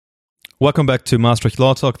Welcome back to Maastricht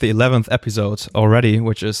Law Talk, the 11th episode already,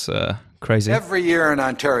 which is crazy. Every year in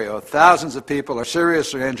Ontario, thousands of people are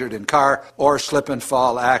seriously injured in car or slip and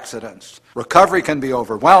fall accidents. Recovery can be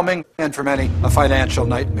overwhelming and for many a financial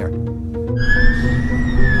nightmare.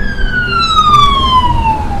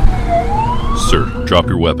 Sir, drop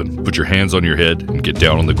your weapon, put your hands on your head, and get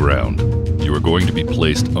down on the ground. You are going to be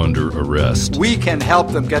placed under arrest. We can help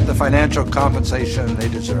them get the financial compensation they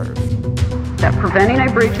deserve. That preventing a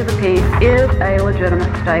breach of the peace is a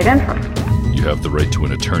legitimate state interest. You have the right to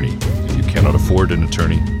an attorney. If you cannot afford an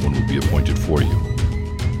attorney, one will be appointed for you.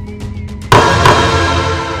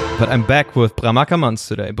 But I'm back with Bram Akkermans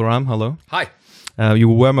today. Bram, hello. Hi. You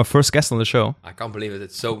were my first guest on the show. I can't believe it.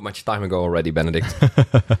 It's so much time ago already, Benedict.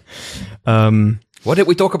 What did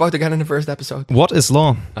we talk about again in the first episode? What is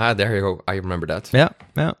law? There you go. I remember that. Yeah.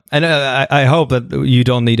 And I hope that you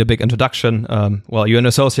don't need a big introduction. Well, you're an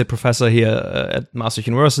associate professor here at Maastricht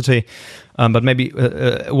University. But maybe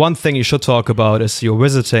one thing you should talk about is your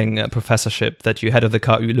visiting professorship that you had at the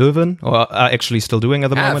KU Leuven, or are actually still doing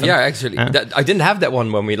at the moment. Yeah, actually. I didn't have that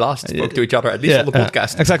one when we last spoke to each other, at least on the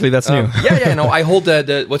podcast. Exactly, that's new. I hold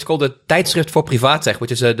the what's called the Tijdschrift voor Privaatrecht,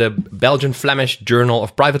 which is the Belgian-Flemish journal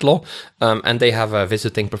of private law. And they have a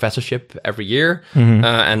visiting professorship every year.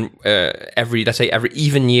 And every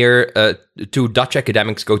even year, 2 Dutch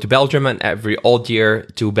academics go to Belgium, and every odd year,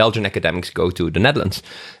 2 Belgian academics go to the Netherlands.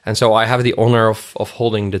 And so I have the honor of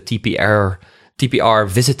holding the TPR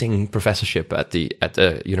visiting professorship at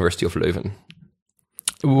the University of Leuven.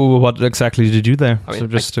 What exactly did you do there? So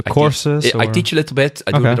just courses? I teach a little bit.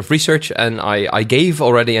 I do a bit of research, and I gave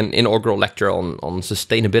already an inaugural lecture on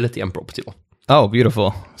sustainability and property law. Oh,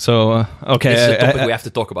 beautiful. So, okay. This is a topic we have to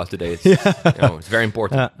talk about today. It's very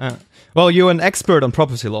important. Well, you're an expert on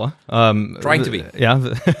property law. Trying to be. Yeah.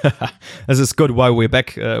 This is good why we're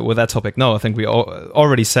back with that topic. No, I think we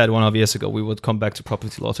already said 1.5 years ago we would come back to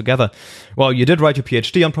property law together. Well, you did write your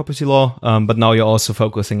PhD on property law, but now you're also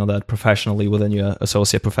focusing on that professionally within your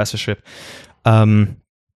associate professorship. Let's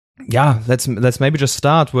maybe just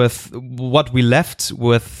start with what we left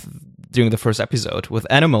with during the first episode with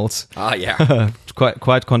animals.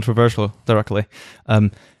 quite controversial directly.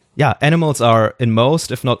 Animals are in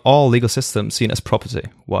most, if not all, legal systems seen as property.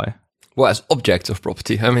 Why? Well, as objects of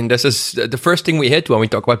property. I mean, this is the first thing we hit when we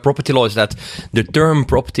talk about property law, is that the term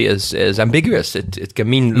property is ambiguous. It can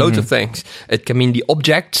mean loads of things. It can mean the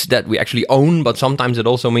objects that we actually own, but sometimes it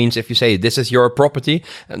also means if you say this is your property,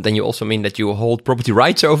 and then you also mean that you hold property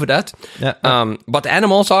rights over that. But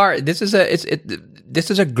animals are. This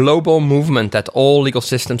is a global movement that all legal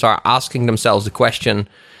systems are asking themselves the question: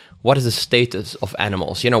 what is the status of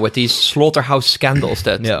animals? With these slaughterhouse scandals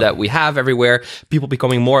that we have everywhere, people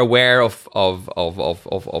becoming more aware of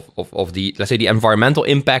the, let's say, the environmental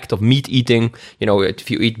impact of meat eating. If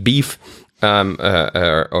you eat beef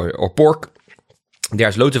or pork,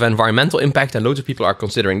 there's loads of environmental impact, and loads of people are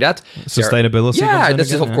considering that. Sustainability.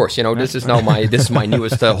 This is, of course, this is now this is my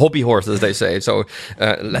newest hobby horse, as they say. So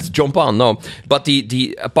let's jump on. No, but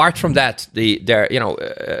the apart from that, they're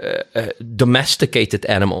domesticated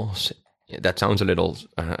animals. That sounds a little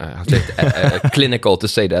clinical to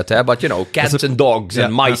say that, but cats and dogs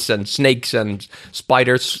and mice and snakes and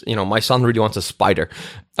spiders. My son really wants a spider.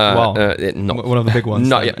 Wow, no, one of the big ones.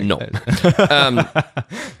 No.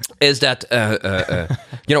 Is that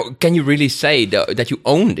can you really say that you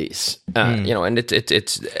own these? And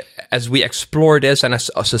it's as we explore this, and as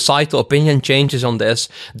a societal opinion changes on this,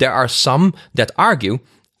 there are some that argue,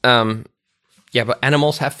 but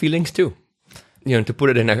animals have feelings too. To put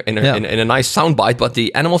it in a nice soundbite, but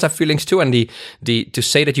the animals have feelings too, and the to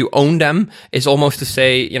say that you own them is almost to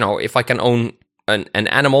say, if I can own an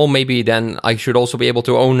animal, maybe then I should also be able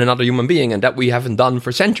to own another human being, and that we haven't done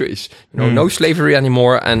for centuries. No slavery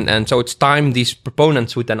anymore, and so it's time these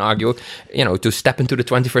proponents would then argue, to step into the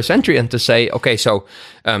 21st century and to say, okay, so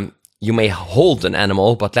you may hold an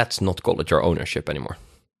animal, but let's not call it your ownership anymore.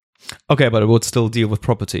 Okay, but it would still deal with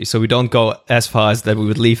property. So we don't go as far as that we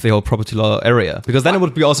would leave the whole property law area. Because then it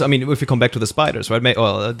would be also, if you come back to the spiders, right?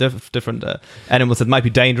 Different animals that might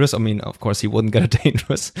be dangerous. Of course, he wouldn't get a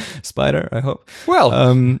dangerous spider, I hope. Well,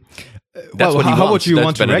 that's what he wants. How would you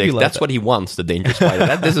want to regulate That's what he wants, the dangerous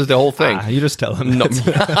spider. This is the whole thing. You just tell him. No.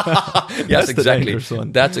 Yes, exactly.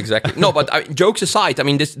 That's exactly. No, but jokes aside,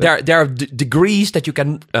 there are degrees that you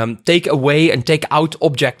can take away and take out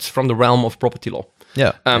objects from the realm of property law.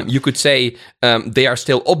 You could say they are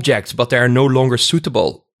still objects, but they are no longer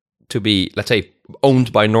suitable to be, let's say,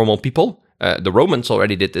 owned by normal people. The Romans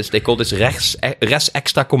already did this. They call this res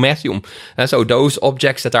extra commercium. So those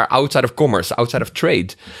objects that are outside of commerce, outside of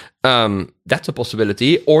trade, that's a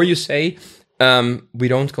possibility. Or you say we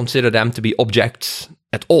don't consider them to be objects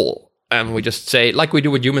at all. And we just say, like we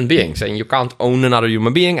do with human beings, saying you can't own another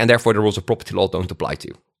human being, and therefore the rules of property law don't apply to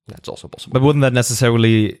you. That's also possible. But wouldn't that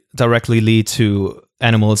necessarily directly lead to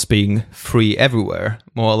animals being free everywhere,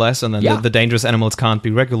 more or less, and then the dangerous animals can't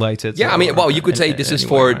be regulated? Yeah, I mean, well, you could say this is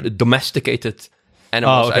for domesticated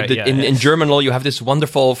animals. In German law, you have this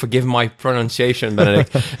wonderful, forgive my pronunciation,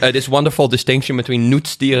 Benedict, this wonderful distinction between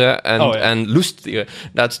Nutztiere and Lusttiere.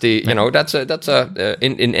 That's the,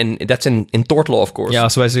 that's in tort law, of course. Yeah,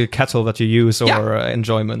 so as a cattle that you use or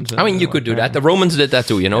enjoyment. I mean, you could do that. The Romans did that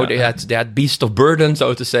too. They had beasts of burden,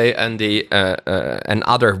 so to say, and the and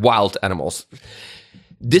other wild animals.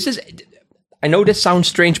 This is. I know this sounds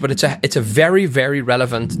strange, but it's a very, very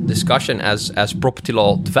relevant discussion as property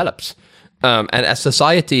law develops. And as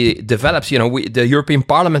society develops, the European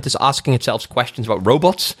Parliament is asking itself questions about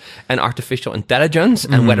robots and artificial intelligence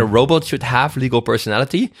and whether robots should have legal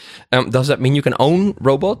personality. Does that mean you can own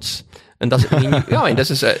robots? And does it mean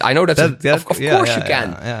this is I know of course you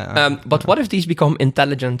can. But what if these become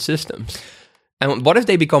intelligent systems? And what if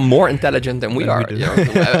they become more intelligent than we are?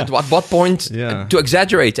 At what point, to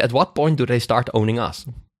exaggerate, at what point do they start owning us?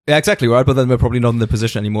 Yeah, exactly, right? But then we're probably not in the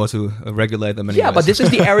position anymore to regulate them anymore. Yeah, but this is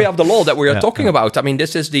the area of the law that we are talking about. I mean,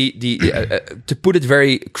 this is the to put it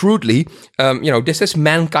very crudely, this is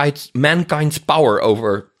mankind's power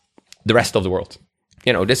over the rest of the world.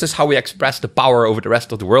 This is how we express the power over the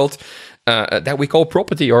rest of the world that we call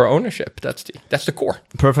property or ownership. That's the core.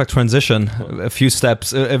 Perfect transition. A few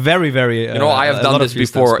steps. A very, very. I have done this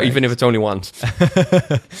before, even if it's only once.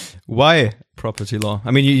 Why property law?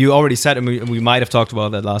 I mean, you already said, and we might have talked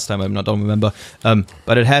about that last time. I don't remember.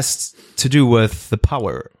 But it has to do with the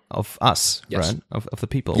power of us, right? Of the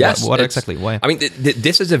people. Yes. What exactly? Why? I mean,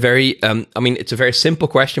 this is a very. It's a very simple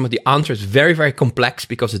question, but the answer is very, very complex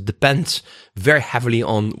because it depends very heavily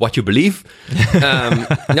on what you believe.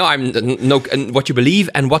 What you believe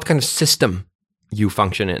and what kind of system you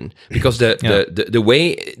function in, because the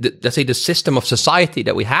way, let's say, the system of society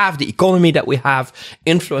that we have, the economy that we have,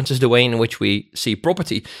 influences the way in which we see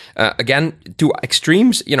property. Again, to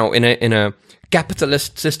extremes, in a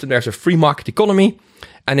capitalist system, there's a free market economy,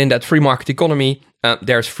 and in that free market economy,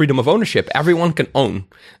 there's freedom of ownership. Everyone can own.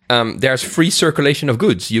 There's free circulation of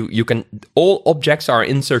goods. You can, all objects are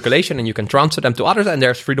in circulation, and you can transfer them to others. And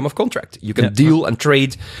there's freedom of contract. You can deal and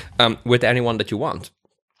trade with anyone that you want.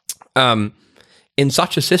 In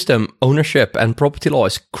such a system, ownership and property law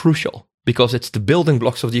is crucial because it's the building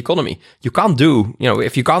blocks of the economy. You can't do,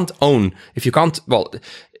 if you can't own,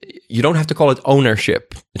 you don't have to call it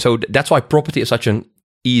ownership. So that's why property is such an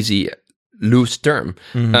easy, loose term.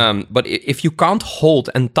 But if you can't hold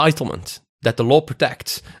entitlement that the law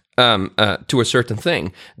protects to a certain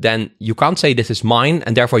thing, then you can't say this is mine,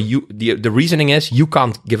 and therefore the reasoning is you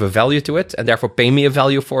can't give a value to it, and therefore pay me a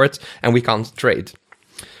value for it, and we can't trade.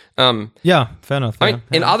 Fair enough.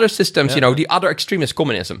 In other systems, the other extreme is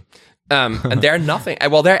communism, and they're nothing.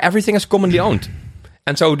 Well, there everything is commonly owned,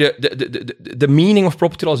 and so the meaning of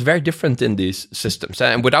property law is very different in these systems.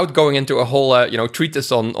 And without going into a whole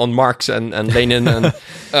treatise on Marx and Lenin and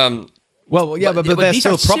but there's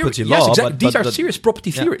still property law. Yes, exactly. These are serious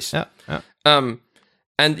property theories.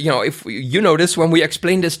 And if you notice, when we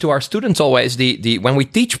explain this to our students, always when we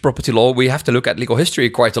teach property law, we have to look at legal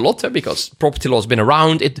history quite a lot because property law has been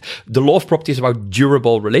around. The law of property is about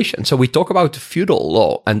durable relations, so we talk about the feudal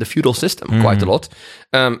law and the feudal system quite a lot.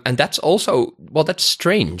 And that's also that's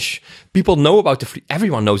strange. People know about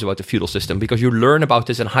everyone knows about the feudal system because you learn about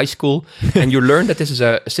this in high school, and you learn that this is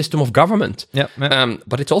a system of government.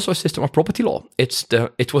 But it's also a system of property law.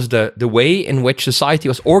 It was the way in which society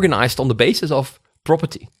was organized on the basis of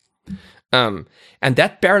property, and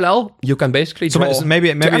that parallel you can basically draw. So maybe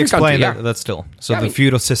explain that still. So the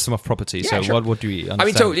feudal system of property. What do we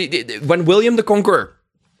understand? I mean, when William the Conqueror,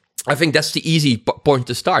 I think that's the easy point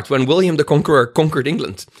to start. When William the Conqueror conquered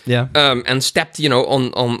England, and stepped,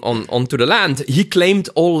 onto the land, he claimed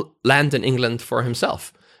all land in England for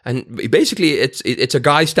himself. And basically, it's a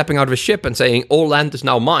guy stepping out of a ship and saying, all land is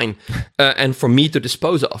now mine, and for me to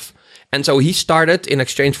dispose of. And so he started, in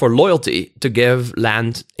exchange for loyalty, to give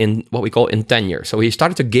land in what we call in tenure. So he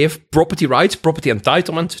started to give property rights, property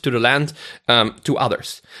entitlement to the land to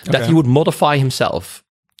others that he would modify himself.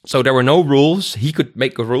 So there were no rules. He could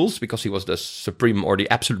make the rules because he was the supreme or the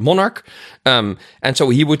absolute monarch. And so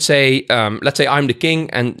he would say, let's say I'm the king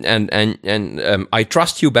and I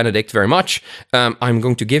trust you, Benedict, very much. I'm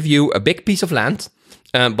going to give you a big piece of land,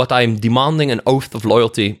 but I'm demanding an oath of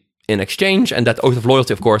loyalty in exchange, and that oath of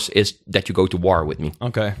loyalty, of course, is that you go to war with me.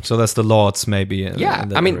 Okay, so that's the Lords, maybe.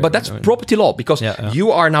 But that's property law, because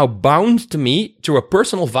you are now bound to me through a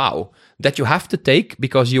personal vow that you have to take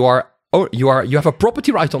because you have a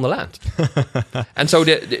property right on the land. And so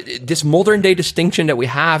this modern day distinction that we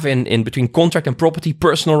have in between contract and property,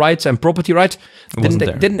 personal rights and property rights,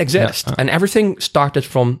 didn't exist. Yeah. And everything started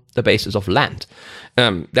from the basis of land.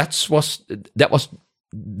 That was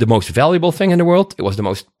the most valuable thing in the world.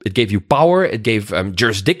 It gave you power. It gave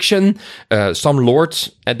jurisdiction. Some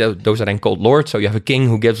lords, those are then called lords. So you have a king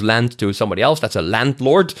who gives land to somebody else. That's a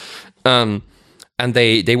landlord. And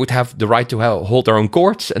they would have the right to hold their own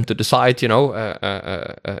courts and to decide, to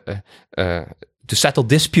settle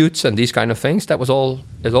disputes and these kind of things. That is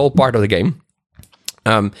all part of the game.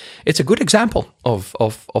 It's a good example of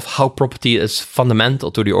how property is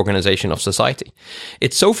fundamental to the organization of society.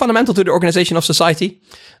 It's so fundamental to the organization of society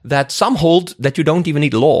that some hold that you don't even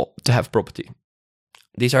need law to have property.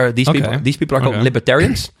 These people are called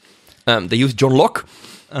libertarians. They use John Locke.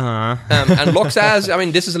 And Locke says,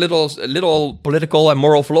 this is a little political and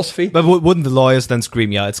moral philosophy. But wouldn't the lawyers then scream,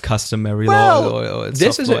 "Yeah, it's customary law"? Or it's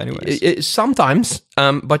this is law anyways? Sometimes,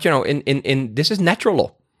 but in this is natural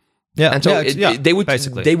law. Yeah, and so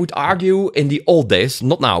they would argue in the old days,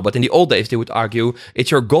 not now, but in the old days they would argue it's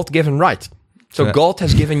your God-given right. So God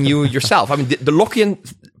has given you yourself. The Lockean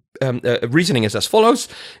reasoning is as follows: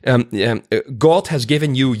 God has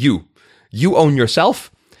given you. You own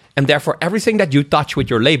yourself. And therefore, everything that you touch with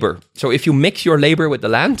your labor. So if you mix your labor with the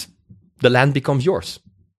land becomes yours.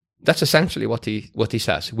 That's essentially what he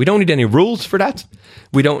says. We don't need any rules for that.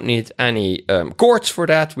 We don't need any courts for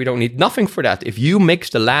that. We don't need nothing for that. If you mix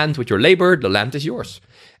the land with your labor, the land is yours.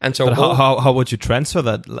 And so, but how would you transfer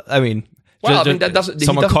that?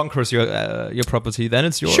 Someone conquers your property, then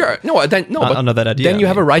it's yours. Sure, but under that idea, then you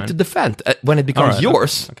have a right to defend when it becomes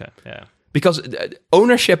yours. Okay, yeah. Because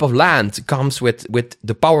ownership of land comes with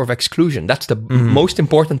the power of exclusion. That's the most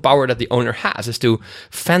important power that the owner has, is to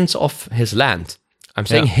fence off his land. I'm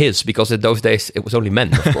saying his because in those days it was only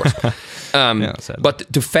men, of course.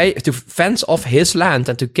 But to fence off his land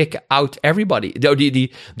and to kick out everybody.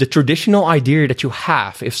 The traditional idea that you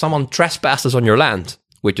have, if someone trespasses on your land,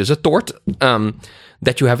 which is a tort,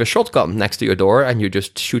 that you have a shotgun next to your door and you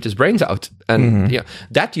just shoot his brains out. And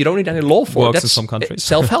that you don't need any law for. Works in some countries.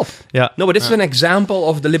 Self-help. No, but this is an example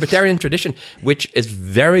of the libertarian tradition, which is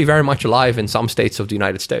very, very much alive in some states of the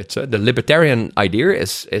United States. The libertarian idea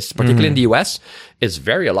is particularly in the US, is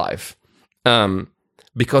very alive.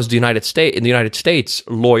 Because in the United States,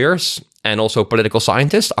 lawyers and also political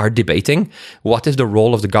scientists are debating what is the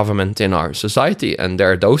role of the government in our society. And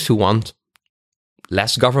there are those who want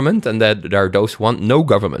less government, and that there are those who want no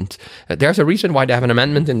government. There's a reason why they have an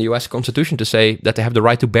amendment in the US Constitution to say that they have the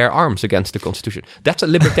right to bear arms against the Constitution. That's a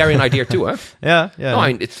libertarian idea too, huh? Yeah. No,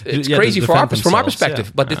 it's crazy from our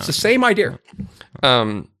perspective, but it's the same idea.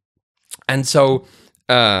 And so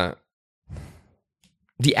the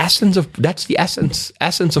essence of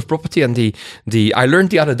property. And the I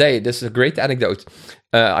learned the other day, this is a great anecdote,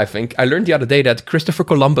 I think. I learned the other day that Christopher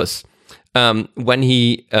Columbus, when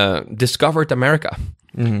he discovered America,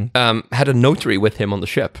 had a notary with him on the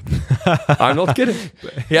ship. I'm not kidding.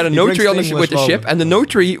 He had a notary with the ship, and the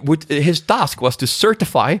notary his task was to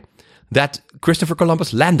certify that Christopher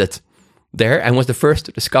Columbus landed there and was the first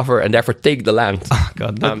to discover and therefore take the land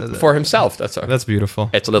for himself. That's beautiful.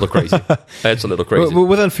 It's a little crazy. It's a little crazy.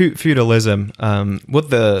 Within feudalism, would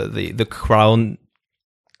the crown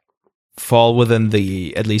fall within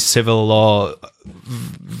the at least civil law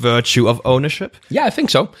virtue of ownership? Yeah, I think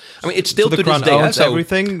so. It's still to this day. So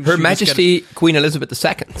everything. Her Majesty Queen Elizabeth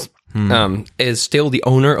II is still the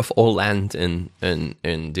owner of all land in the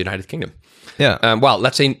United Kingdom. Yeah. Well,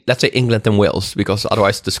 let's say England and Wales, because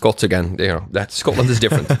otherwise the Scots again. That Scotland is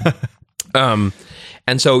different.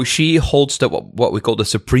 And so she holds what we call the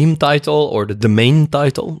supreme title or the domain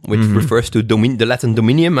title, which refers to the Latin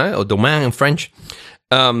dominium or domain in French.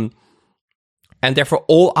 And therefore,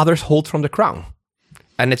 all others hold from the crown,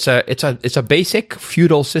 and it's a basic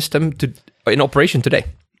feudal system in operation today.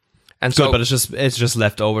 And so, but it's just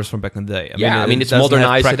leftovers from back in the day. It's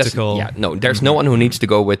modernized. There's no one who needs to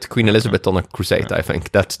go with Queen Elizabeth on a crusade. I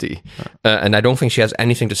think that's and I don't think she has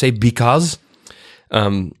anything to say because,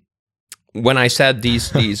 when I said these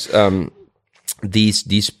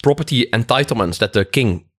property entitlements that the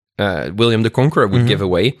king, William the Conqueror, would give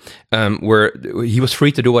away, where he was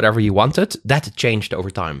free to do whatever he wanted, that changed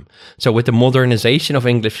over time. So with the modernization of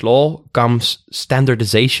English law comes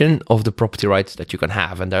standardization of the property rights that you can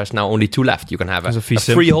have, and there's now only two left. You can have a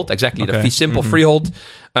freehold, the fee simple freehold,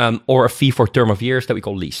 or a fee for term of years that we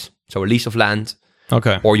call lease. So a lease of land.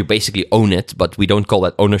 Okay. Or you basically own it, but we don't call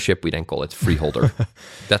that ownership. We then call it freeholder.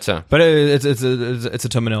 But it's a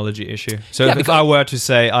terminology issue. So if I were to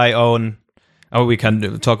say I own Oh, we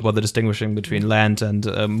can talk about the distinguishing between land and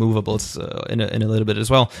movables in a little bit as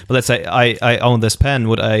well. But let's say I own this pen.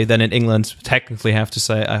 Would I then in England technically have to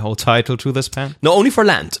say I hold title to this pen? No, only for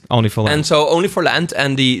land. Only for land. And so only for land,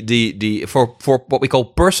 and the for what we call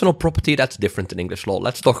personal property, that's different in English law.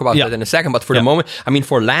 Let's talk about that in a second. But for the moment, I mean,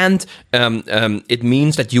 for land, it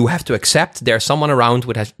means that you have to accept there's someone around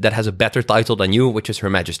that has a better title than you, which is Her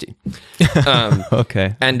Majesty.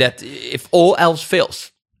 Okay. And that if all else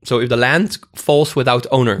fails, so if the land falls without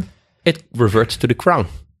owner, it reverts to the crown.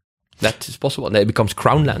 That is possible. And it becomes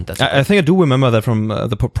crown land. I think I do remember that from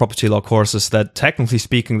the property law courses, that technically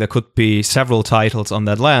speaking, there could be several titles on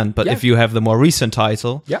that land. But if you have the more recent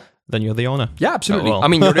title, then you're the owner. Yeah, absolutely. Oh, well. I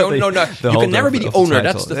mean, you're the owner. No. You can never be the owner.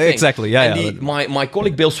 That's the thing. Exactly. Yeah. And my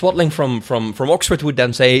colleague Bill Swadling from Oxford would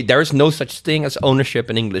then say there is no such thing as ownership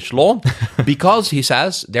in English law because he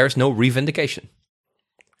says there is no revindication.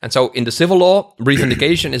 And so in the civil law,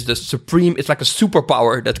 revindication is the supreme, it's like a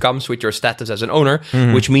superpower that comes with your status as an owner,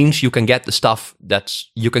 which means you can get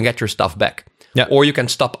you can get your stuff back. Yeah. Or you can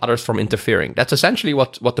stop others from interfering. That's essentially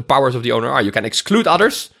what the powers of the owner are. You can exclude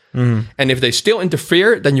others, and if they still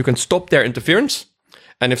interfere, then you can stop their interference.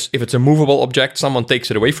 And if it's a movable object, someone takes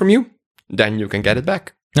it away from you, then you can get it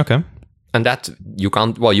back. Okay. And that you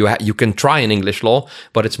can't. Well, you can try in English law,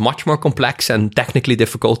 but it's much more complex and technically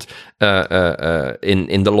difficult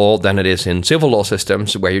in the law than it is in civil law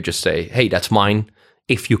systems, where you just say, "Hey, that's mine."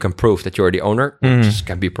 If you can prove that you're the owner, which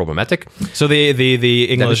can be problematic. So the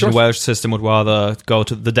English and Welsh system would rather go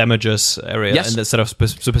to the damages area instead of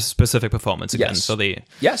specific performance again. Yes. So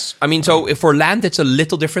yes, I mean, so if for land it's a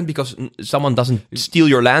little different because someone doesn't steal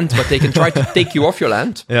your land, but they can try to take you off your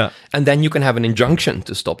land. Yeah, and then you can have an injunction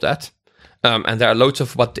to stop that. And there are loads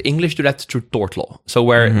of what the English do that through tort law. So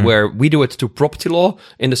where we do it through property law,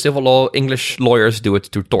 in the civil law, English lawyers do it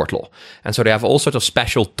through tort law. And so they have all sorts of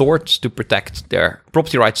special torts to protect their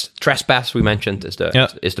property rights. Trespass, we mentioned, is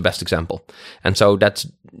the best example. And so that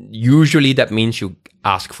means you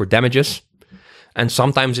ask for damages. And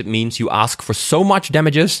sometimes it means you ask for so much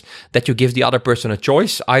damages that you give the other person a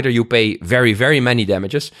choice. Either you pay very, very many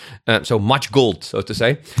damages, so much gold, so to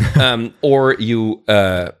say, or you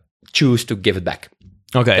choose to give it back.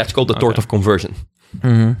 Okay. That's called the tort of conversion.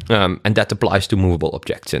 And that applies to movable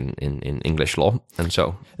objects in English law. And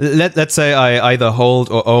so let's say I either hold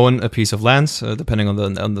or own a piece of land, depending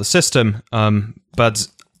on the system. But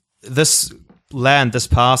this land, this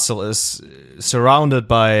parcel, is surrounded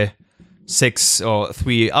by 6 or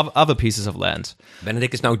 3 other pieces of land.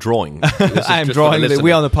 Benedict is now drawing. I'm drawing.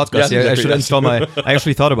 We're on the podcast. Yes, I should install I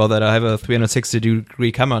actually thought about that. I have a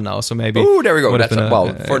 360-degree camera now, so maybe. Oh, there we go. That's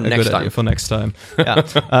for next time. For next time. Yeah.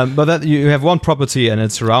 But that you have one property and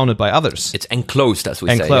it's surrounded by others. It's enclosed, as we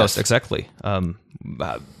say. Enclosed, exactly. Am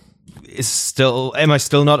I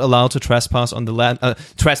still not allowed to trespass on the land?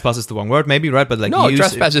 Trespass is the wrong word, maybe, right? But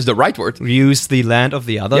trespass is the right word. Use the land of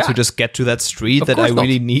the other to just get to that street that I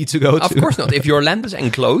really need to go to. Of course not. If your land is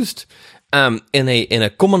enclosed, in a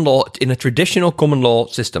common law, in a traditional common law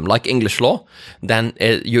system like English law, then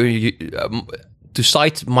you to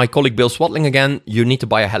cite my colleague Bill Swadling again, you need to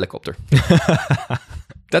buy a helicopter.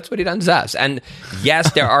 That's what he then says. And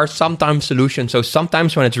yes, there are sometimes solutions. So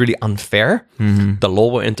sometimes when it's really unfair, the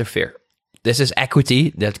law will interfere. This is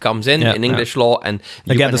equity that comes in English law, and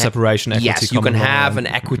again the separation. Equity, yes, you can have an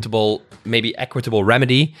equitable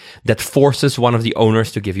remedy that forces one of the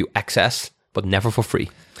owners to give you access, but never for free.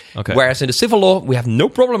 Okay. Whereas in the civil law, we have no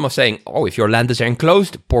problem of saying, "Oh, if your land is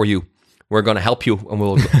enclosed, poor you. We're going to help you, and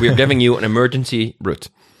we're giving you an emergency route."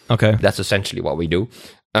 Okay, that's essentially what we do.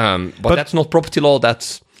 But that's not property law.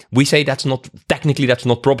 We say that's not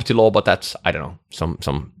property law, but that's, I don't know,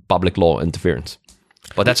 some public law interference.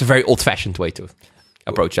 But that's a very old-fashioned way to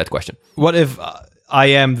approach that question. What if I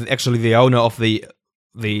am actually the owner of the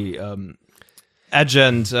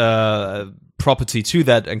adjacent property to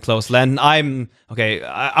that enclosed land? I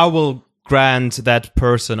will grant that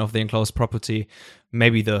person of the enclosed property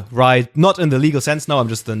maybe the right, not in the legal sense. No, I'm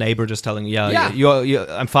just the neighbor, just telling you're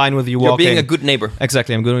I'm fine with you walking. You're being a good neighbor.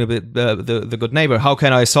 Exactly, I'm going to be the good neighbor. How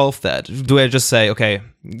can I solve that? Do I just say, okay,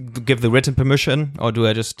 give the written permission, or do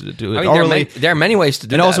I just do it orally? There are many ways to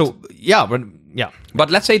do that. And also, but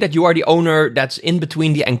let's say that you are the owner that's in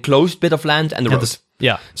between the enclosed bit of land and the road.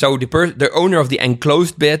 So the owner of the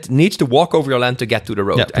enclosed bit needs to walk over your land to get to the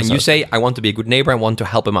road. And you say, I want to be a good neighbor, I want to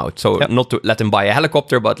help him out. So not to let him buy a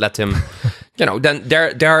helicopter, but let him, then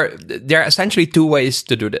there are essentially 2 ways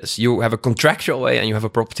to do this. You have a contractual way and you have a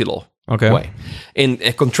property law way. In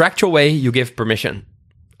a contractual way, you give permission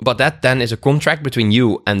But that then is a contract between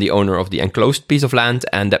you and the owner of the enclosed piece of land,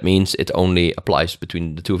 and that means it only applies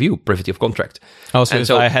between the two of you, privity of contract. Oh, so if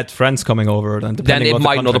I had friends coming over, then it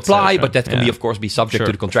might not apply, but that can be, of course, be subject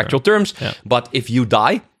to the contractual terms. Yeah. But if you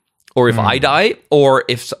die, or if I die, or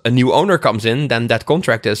if a new owner comes in, then that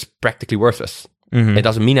contract is practically worthless. It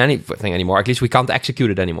doesn't mean anything anymore. At least we can't execute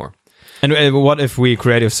it anymore. And what if we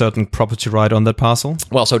create a certain property right on that parcel?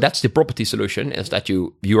 Well, so that's the property solution, is that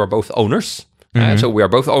you are both owners. So we are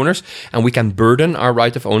both owners, and we can burden our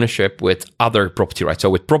right of ownership with other property rights. So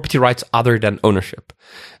with property rights other than ownership.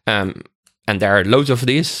 And there are loads of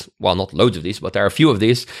these. Well, not loads of these, but there are a few of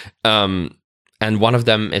these. And one of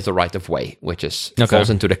them is the right of way, which falls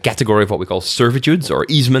into the category of what we call servitudes or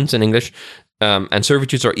easements in English. And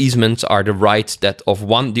servitudes or easements are the right that of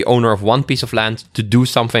the owner of one piece of land to do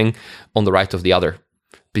something on the right of the other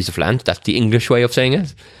piece of land. That's the English way of saying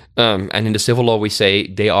it. And in the civil law, we say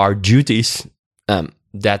they are duties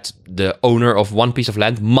that the owner of one piece of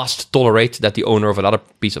land must tolerate that the owner of another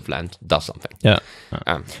piece of land does something. Yeah.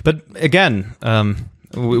 But again,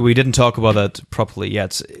 we didn't talk about that properly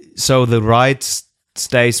yet. So the right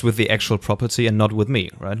stays with the actual property and not with me,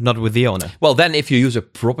 right? Not with the owner. Well, then if you use a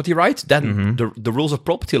property right, then the rules of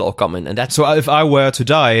property law come in. And that's so if I were to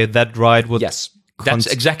die, that right would... Yes. That's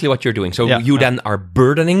exactly what you're doing. So you then are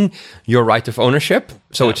burdening your right of ownership.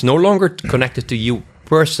 So it's no longer connected to you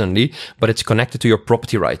personally, but it's connected to your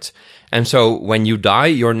property right. And so when you die,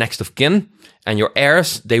 your next of kin and your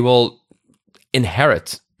heirs, they will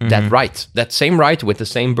inherit that right, that same right with the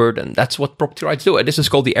same burden. That's what property rights do. And this is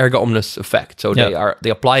called the erga omnes effect. So they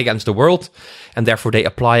apply against the world, and therefore they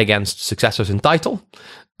apply against successors in title.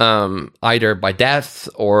 Either by death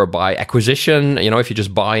or by acquisition. If you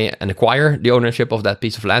just buy and acquire the ownership of that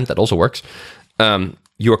piece of land, that also works.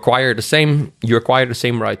 You acquire the same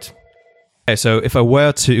right. Okay, so if I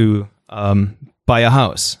were to buy a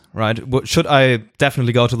house, right, should I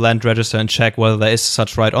definitely go to the land register and check whether there is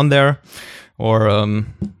such right on there, or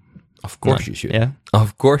of course you should. Yeah,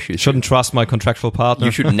 of course you shouldn't trust my contractual partner.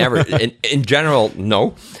 You should never. In general,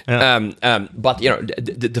 no. Yeah. But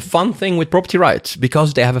the fun thing with property rights,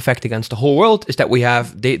 because they have effect against the whole world, is that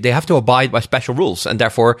they have to abide by special rules, and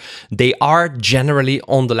therefore they are generally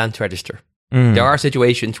on the land register. There are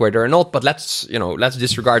situations where they're not, but let's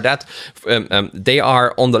disregard that. They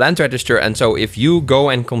are on the land register, and so if you go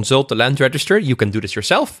and consult the land register, you can do this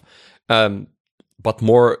yourself. But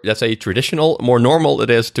more, let's say, traditional, more normal it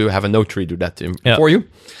is to have a notary do that for you,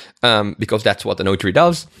 because that's what the notary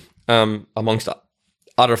does, amongst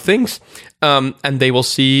other things. And they will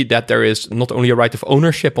see that there is not only a right of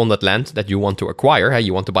ownership on that land that you want to acquire.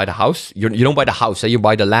 You want to buy the house. You don't buy the house. You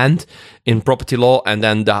buy the land in property law, and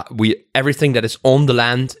then everything that is on the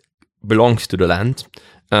land belongs to the land.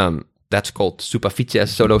 That's called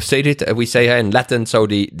superficies solo sedit, we say in Latin. So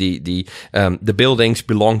the buildings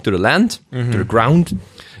belong to the land, to the ground.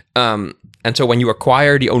 And so when you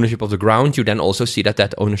acquire the ownership of the ground, you then also see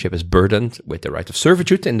that ownership is burdened with the right of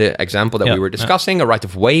servitude in the example that we were discussing, a right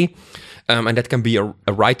of way. And that can be a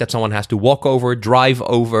right that someone has to walk over, drive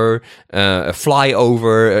over, fly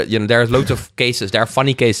over. There's loads of cases. There are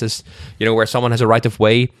funny cases, where someone has a right of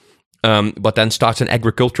way, but then starts an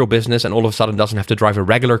agricultural business and all of a sudden doesn't have to drive a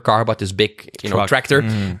regular car, but this big, tractor.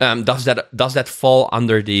 Does that fall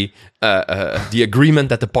under the agreement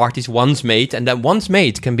that the parties once made? And that once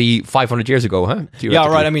made can be 500 years ago, huh? Yeah,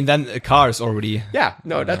 right. I mean, then a car is already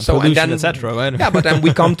that's so, and then etc. Right? Yeah, but then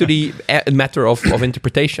we come to the matter of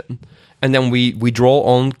interpretation, and then we draw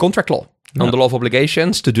on contract law. On the law of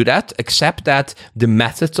obligations to do that, except that the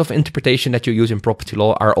methods of interpretation that you use in property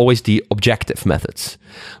law are always the objective methods.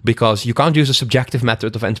 Because you can't use a subjective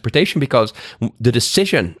method of interpretation, because the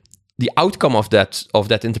decision, the outcome of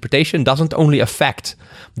that interpretation doesn't only affect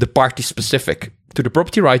the party specific to the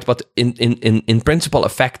property right, but in principle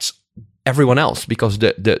affects everyone else, because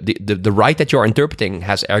the right that you're interpreting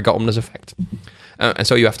has erga omnes effect. And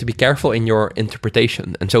so you have to be careful in your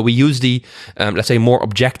interpretation. And so we use the, let's say, more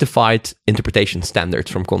objectified interpretation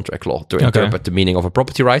standards from contract law to interpret the meaning of a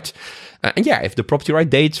property right. And if the property right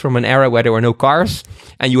dates from an era where there were no cars,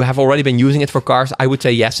 and you have already been using it for cars, I would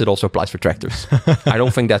say yes, it also applies for tractors. I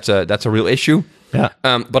don't think that's a real issue. Yeah.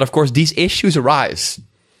 But of course, these issues arise.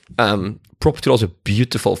 Property law is a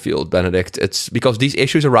beautiful field, Benedict. It's because these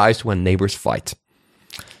issues arise when neighbors fight.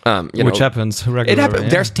 Which happens regularly. It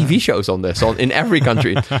happens. There's TV shows on this in every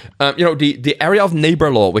country. The area of neighbor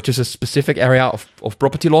law, which is a specific area of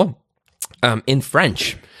property law, in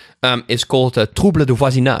French, is called trouble de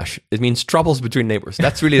voisinage. It means troubles between neighbors.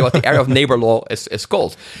 That's really what the area of neighbor law is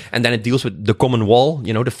called. And then it deals with the common wall,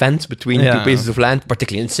 the fence between two pieces of land,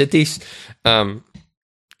 particularly in cities.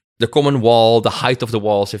 the common wall, the height of the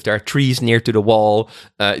walls, if there are trees near to the wall,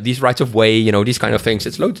 these rights of way, these kind of things.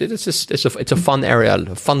 It's a fun area,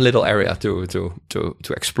 a fun little area to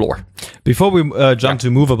explore. Before we jump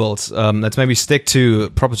to movables, let's maybe stick to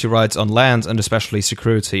property rights on land and especially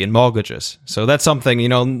security in mortgages. So that's something,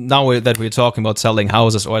 now that we're talking about selling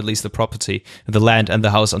houses, or at least the property, the land and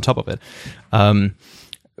the house on top of it.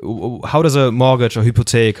 How does a mortgage or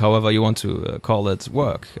hypothec, however you want to call it,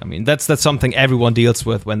 work? I mean, that's something everyone deals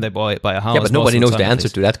with when they buy a house. Yeah, but nobody knows the answer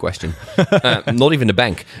to that question. Not even the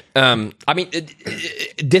bank. I mean,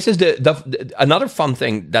 this is another fun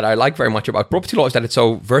thing that I like very much about property law is that it's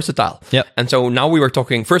so versatile. Yeah. And so now we were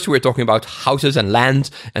talking about houses and land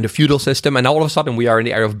and the feudal system, and now all of a sudden we are in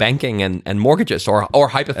the area of banking and mortgages or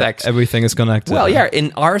hypothecs. Everything is connected. Well, yeah,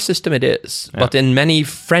 in our system it is, but in many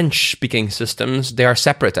French-speaking systems they are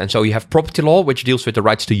separate. And so you have property law, which deals with the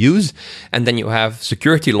rights to use, and then you have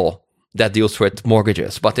security law that deals with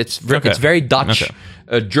mortgages. But it's very Dutch,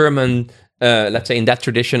 German, let's say in that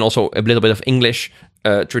tradition, also a little bit of English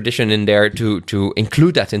tradition in there to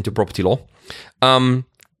include that into property law.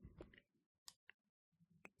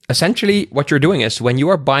 Essentially, what you're doing is when you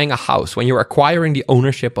are buying a house, when you're acquiring the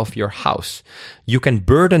ownership of your house, you can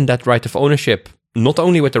burden that right of ownership not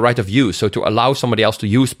only with the right of use, so to allow somebody else to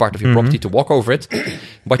use part of your property to walk over it,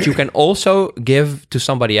 but you can also give to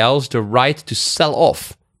somebody else the right to sell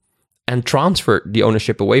off and transfer the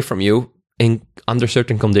ownership away from you under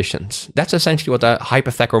certain conditions. That's essentially what a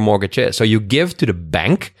hypothec or mortgage is. So you give to the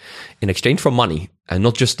bank in exchange for money, and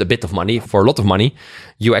not just a bit of money, for a lot of money.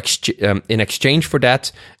 You in exchange for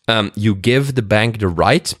that, you give the bank the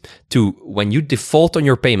right to, when you default on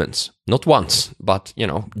your payments, not once, but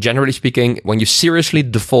generally speaking, when you seriously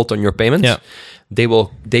default on your payments, they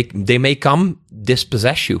may come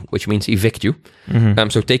dispossess you, which means evict you.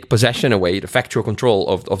 So take possession away, the factual control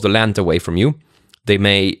of the land away from you. They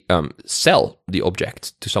may sell the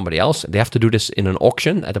object to somebody else. They have to do this in an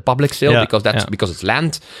auction at a public sale because it's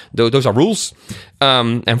land. Those are rules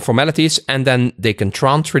and formalities, and then they can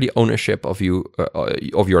transfer the ownership of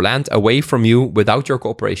your land away from you without your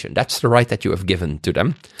cooperation. That's the right that you have given to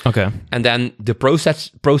them. Okay, and then the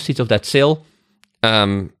proceeds of that sale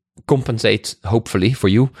compensate, hopefully for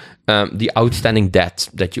you, the outstanding debt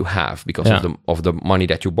that you have because of the money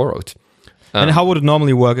that you borrowed. And how would it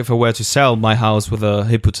normally work if I were to sell my house with a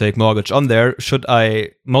hypothec mortgage on there? Should I,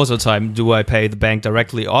 most of the time, do I pay the bank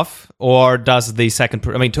directly off? Or does the second,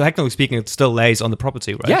 technically speaking, it still lays on the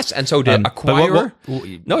property, right? Yes, and so the acquirer,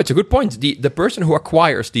 no, it's a good point. The person who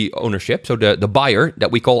acquires the ownership, so the buyer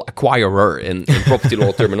that we call acquirer in property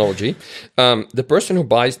law terminology, the person who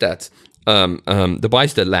buys that, who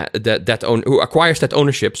acquires that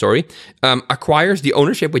ownership, acquires the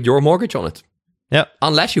ownership with your mortgage on it. Yeah.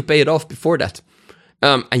 Unless you pay it off before that.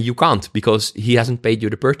 And you can't because he hasn't paid you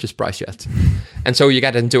the purchase price yet. And so you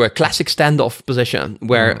get into a classic standoff position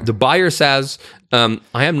where the buyer says, I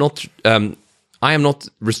am not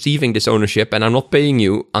receiving this ownership and I'm not paying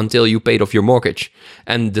you until you paid off your mortgage.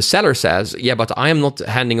 And the seller says, yeah, but I am not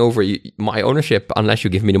handing over my ownership unless you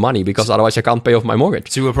give me the money because otherwise I can't pay off my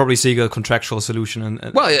mortgage. So you will probably seek a contractual solution.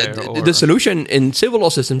 The solution in civil law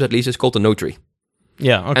systems at least is called a notary.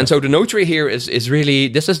 Yeah, okay. And so the notary here is really,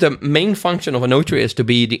 this is the main function of a notary, is to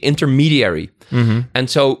be the intermediary. And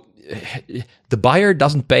so the buyer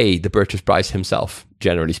doesn't pay the purchase price himself,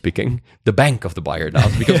 generally speaking. The bank of the buyer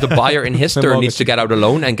does, because the buyer in his turn needs to get out a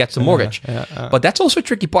loan and gets a mortgage. But that's also a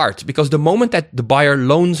tricky part, because the moment that the buyer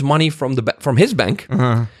loans money from his bank,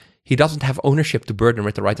 he doesn't have ownership to burden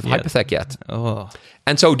with the right of hypothec yet. Oh.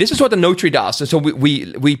 And so this is what the notary does. And so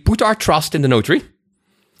we put our trust in the notary.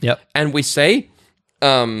 Yep. And we say,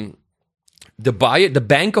 the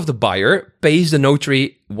bank of the buyer pays the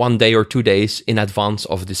notary 1 day or 2 days in advance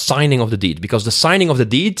of the signing of the deed, because the signing of the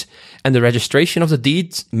deed and the registration of the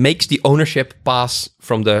deed makes the ownership pass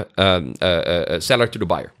from the seller to the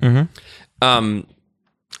buyer.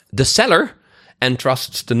 The seller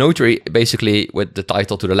entrusts the notary basically with the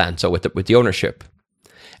title to the land, so with the ownership.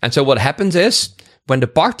 And so what happens is, when the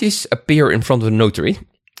parties appear in front of the notary,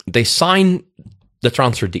 they sign the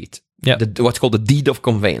transfer deed. Yeah. What's called the deed of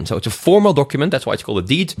conveyance. So it's a formal document. That's why it's called a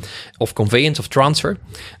deed of conveyance, of transfer.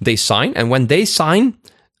 They sign, and when they sign,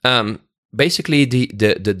 basically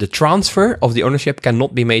the transfer of the ownership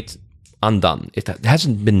cannot be made undone. It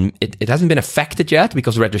hasn't been affected yet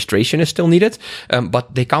because registration is still needed,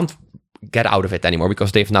 but they can't get out of it anymore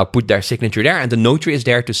because they've now put their signature there, and the notary is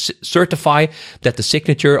there to certify that the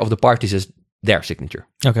signature of the parties is their signature.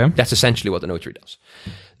 Okay, that's essentially what the notary does.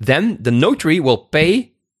 Then the notary will pay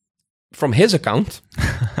from his account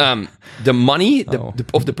the money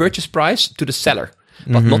of the purchase price to the seller.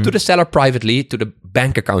 but not to the seller privately, to the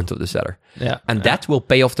bank account of the seller. Yeah. And that will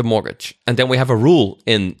pay off the mortgage. And then we have a rule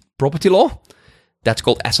in property law that's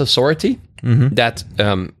called accessority, that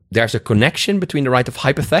there's a connection between the right of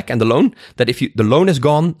hypothec and the loan, that if the loan is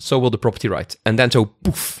gone, so will the property right. And then so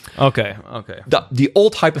poof. Okay. The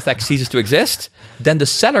old hypothec ceases to exist. Then the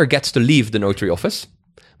seller gets to leave the notary office,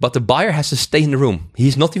 but the buyer has to stay in the room.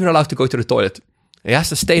 He's not even allowed to go to the toilet. He has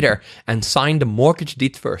to stay there and sign the mortgage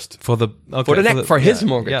deed first For his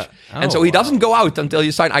mortgage. Yeah. And so he doesn't go out until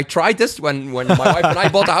you sign. I tried this when my wife and I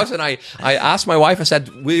bought the house, and I asked my wife, I said,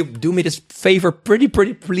 will you do me this favor, pretty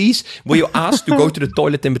please? Will you ask to go to the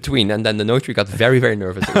toilet in between? And then the notary got very, very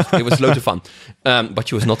nervous. It was loads of fun. But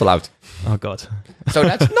she was not allowed. Oh God. So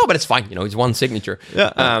but it's fine. It's one signature.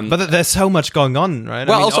 Yeah. But there's so much going on, right?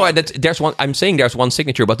 Well, there's one. I'm saying there's one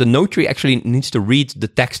signature, but the notary actually needs to read the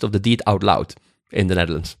text of the deed out loud in the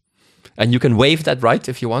Netherlands. And you can waive that right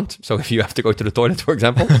if you want. So if you have to go to the toilet, for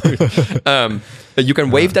example, you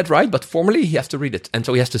can waive that right, but formally he has to read it. And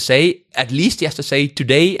so he has to say,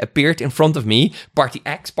 today appeared in front of me, party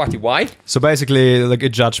X, party Y. So basically like a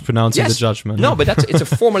judge pronouncing the judgment. No, but it's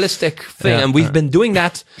a formalistic thing. And we've been doing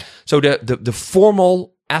that. So the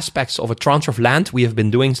formal aspects of a transfer of land, we have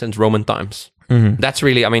been doing since Roman times. That's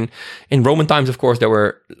really, in Roman times, of course, there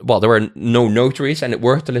were no notaries and it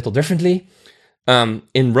worked a little differently.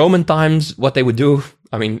 In Roman times, what they would do,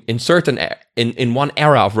 in one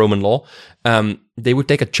era of Roman law, they would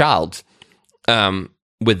take a child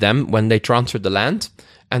with them when they transferred the land.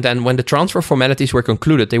 And then when the transfer formalities were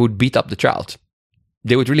concluded, they would beat up the child.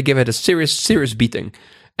 They would really give it a serious beating.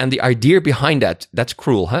 And the idea behind that's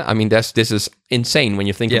cruel, huh? This is insane when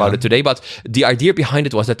you think about it today. But the idea behind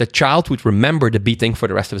it was that the child would remember the beating for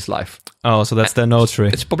the rest of his life. Oh, so that's their notary.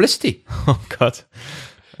 It's publicity. Oh, God.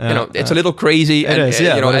 It's a little crazy. It is,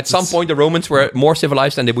 yeah. At some point, the Romans were more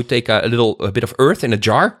civilized, and they would take a bit of earth in a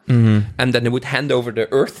jar, and then they would hand over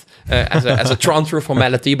the earth as a transfer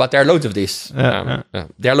formality. But there are loads of these. There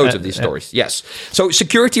are loads of these stories. Yes. So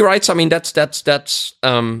security rights. That's.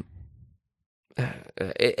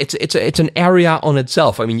 It's an area on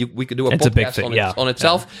itself. We could do a podcast big thing, on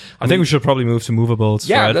itself. I think we should probably move to movables.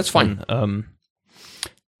 Yeah, right? that's fine.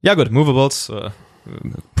 Good. Movables.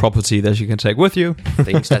 Property that you can take with you.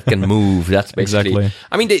 Things that can move. That's basically.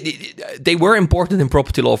 Exactly. They were important in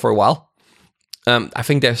property law for a while. I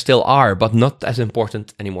think they still are, but not as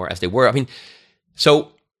important anymore as they were.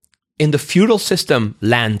 So in the feudal system,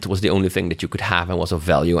 land was the only thing that you could have and was of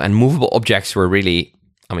value, and movable objects were really.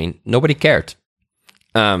 Nobody cared.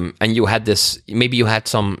 And you had maybe you had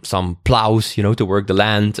some plows, to work the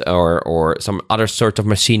land, or some other sort of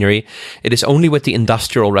machinery. It is only with the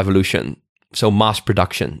Industrial Revolution, so mass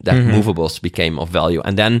production, that movables became of value.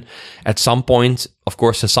 And then at some point, of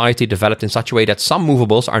course, society developed in such a way that some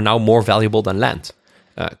movables are now more valuable than land.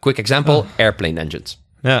 Quick example, airplane engines.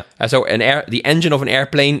 Yeah. So the engine of an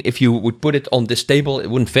airplane, if you would put it on this table, it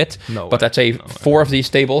wouldn't fit. No but way. let's say 4 of these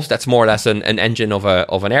tables, that's more or less an engine of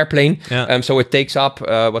an airplane. Yeah. So it takes up,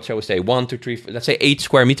 what shall we say, 1, 2, 3, let's say 8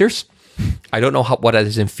 square meters. I don't know what that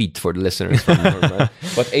is in feet for the listeners,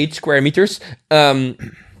 but 8 square meters.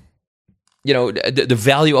 The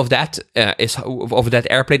value of that is of that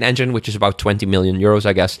airplane engine, which is about 20 million euros,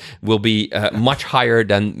 I guess, will be much higher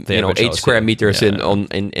than 8 square meters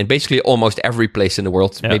in basically almost every place in the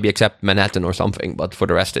world, maybe except Manhattan or something. But for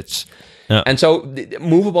the rest, it's and so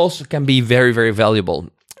movables can be very, very valuable.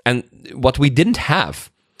 And what we didn't have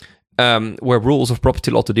were rules of property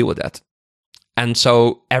law to deal with that. And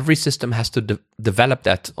so every system has to develop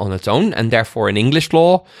that on its own, and therefore in English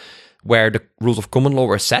law, where the rules of common law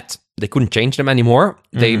were set, they couldn't change them anymore.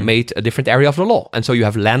 They made a different area of the law. And so you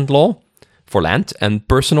have land law for land and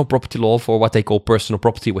personal property law for what they call personal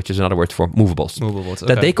property, which is another word for movables.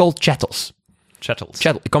 That they call chattels. Chattel.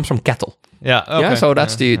 It comes from cattle. Yeah. Okay. Yeah. So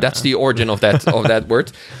that's the origin of that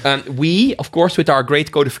word. We, of course, with our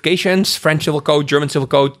great codifications, French Civil Code, German Civil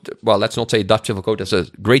Code. Well, let's not say Dutch Civil Code. That's a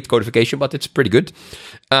great codification, but it's pretty good.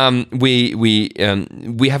 We've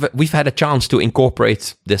had a chance to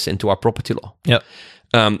incorporate this into our property law. Yeah.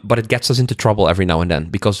 But it gets us into trouble every now and then,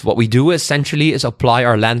 because what we do essentially is apply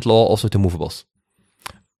our land law also to movables.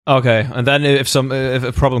 Okay, and then if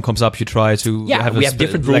a problem comes up, you try to have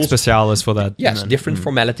different rules, specialis for that. Yes, different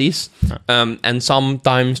formalities, and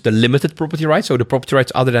sometimes the limited property rights, so the property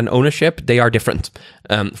rights other than ownership, they are different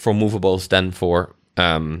for movables than for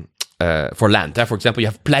land. For example, you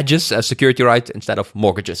have pledges as security right instead of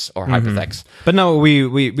mortgages or hypothecs. But no,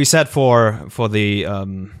 we said for the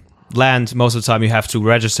land, most of the time you have to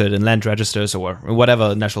register it in land registers or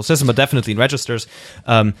whatever national system, but definitely in registers.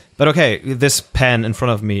 But okay, this pen in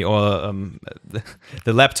front of me or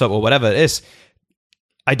the laptop or whatever it is,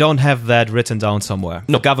 I don't have that written down somewhere.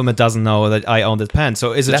 No. The government doesn't know that I own that pen.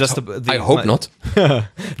 So is it just I hope not.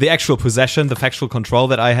 the actual possession, the factual control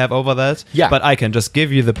that I have over that? Yeah. But I can just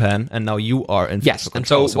give you the pen, and now you are in factual and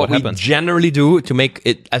control. so what we happens? generally do to make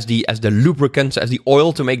it as the lubricant, as the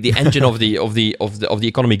oil to make the engine of the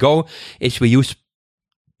economy go, is we use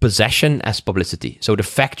possession as publicity. So the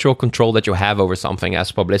factual control that you have over something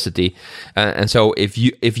as publicity. And so if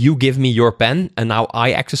you give me your pen and now I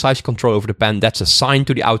exercise control over the pen, that's a sign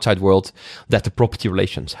to the outside world that the property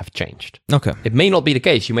relations have changed. Okay. It may not be the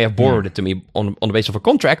case. You may have borrowed it to me on the basis of a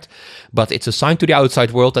contract, but it's a sign to the outside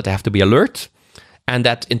world that they have to be alert. And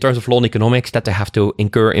that in terms of law and economics, that they have to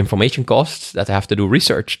incur information costs, that they have to do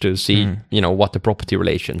research to see, what the property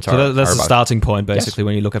relations are. So that's are the about. starting point, basically,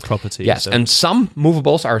 when you look at property. Yes, So- and some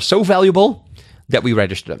movables are so valuable that we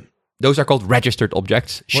register them. Those are called registered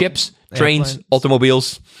objects. Ships, trains, airplanes?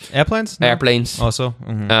 automobiles, Airplanes? No? airplanes. Also?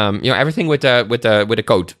 Mhm. Everything with a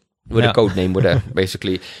code. With a code name,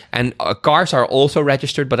 basically. And cars are also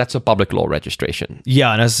registered, but that's a public law registration.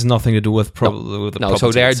 Yeah, and it has nothing to do with, with the No, property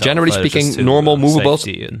so they're itself, generally just speaking to, normal movables.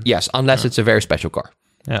 safety and- Yes, unless it's a very special car.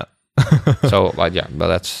 Yeah. So, but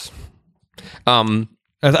that's...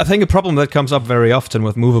 I think a problem that comes up very often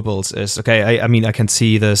with movables is, okay, I mean, I can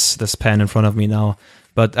see this pen in front of me now,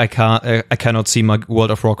 but I cannot see my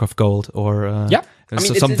World of Warcraft gold or I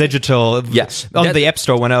mean, some digital Yes, on the App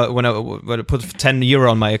Store when I put €10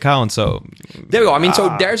 on my account. So there we go. I mean,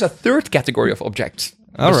 so there's a third category of objects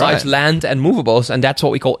besides land and movables, and that's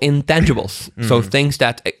what we call intangibles. So things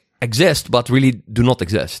that exist but really do not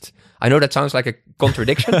exist. I know that sounds like a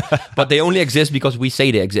contradiction, but they only exist because we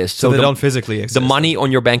say they exist. So they don't physically exist. The money on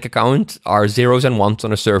your bank account are zeros and ones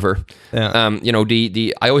on a server. Yeah.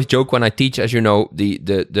 I always joke when I teach, as you know,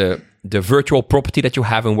 the virtual property that you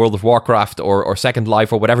have in World of Warcraft or Second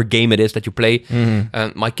Life or whatever game it is that you play.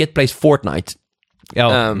 My kid plays Fortnite.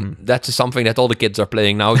 That's something that all the kids are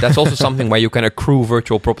playing now. That's also something where you can accrue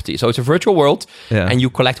virtual property. So it's a virtual world and you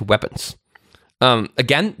collect weapons.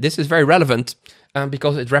 Again, this is very relevant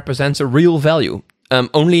because it represents a real value.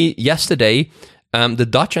 Only yesterday, the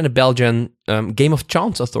Dutch and the Belgian Game of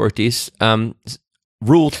Chance authorities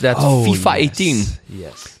ruled that FIFA 18,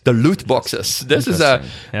 the loot boxes. This is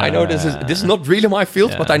I know this is not really my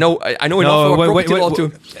field, but I know enough about property law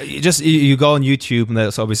to. Just you go on YouTube, and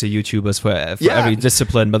there's obviously YouTubers for every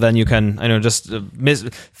discipline, but then you can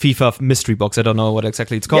FIFA mystery box. I don't know what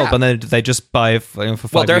exactly it's called, but then they just buy for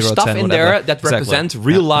 €5. Well, there's stuff 10, in whatever. there that represents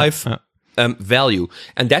real life value,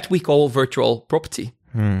 and that we call virtual property.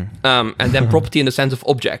 And then property in the sense of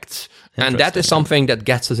objects. And that is something that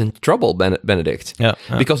gets us into trouble, Benedict. Yeah.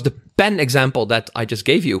 Because the pen example that I just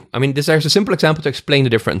gave you, I mean, there's a simple example to explain the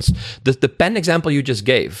difference. The pen example you just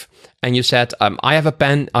gave, and you said, I have a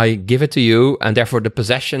pen, I give it to you, and therefore the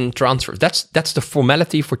possession transfer, that's the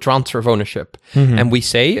formality for transfer of ownership. And we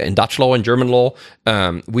say, in Dutch law and German law,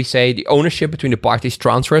 we say the ownership between the parties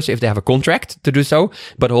transfers if they have a contract to do so,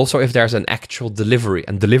 but also if there's an actual delivery.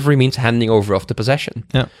 And delivery means handing over of the possession.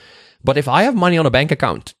 Yeah. But if I have money on a bank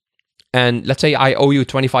account, and let's say I owe you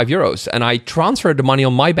 €25, and I transfer the money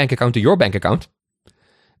on my bank account to your bank account,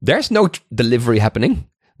 there's no delivery happening.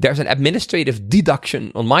 There's an administrative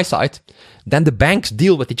deduction on my side. Then the banks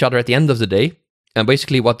deal with each other at the end of the day. And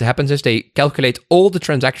basically what happens is they calculate all the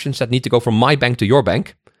transactions that need to go from my bank to your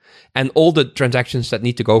bank, and all the transactions that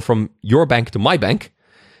need to go from your bank to my bank.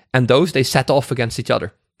 And those they set off against each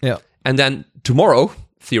other. Yeah. And then tomorrow,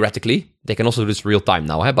 theoretically, they can also do this real time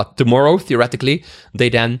now, but tomorrow, theoretically, they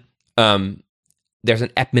then there's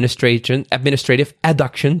an administrative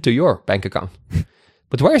adduction to your bank account.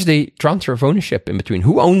 But where's the transfer of ownership in between?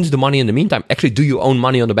 Who owns the money in the meantime? Actually, do you own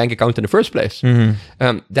money on the bank account in the first place?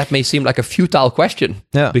 That may seem like a futile question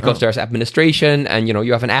because there's administration and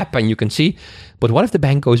you have an app and you can see. But what if the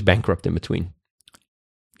bank goes bankrupt in between?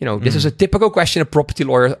 This is a typical question a property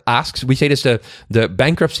lawyer asks. We say this: the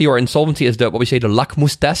bankruptcy or insolvency is what we say the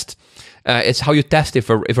Lakmus test. It's how you test if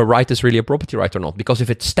a right is really a property right or not. Because if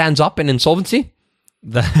it stands up in insolvency,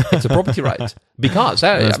 it's a property right. Because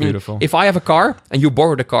beautiful. If I have a car and you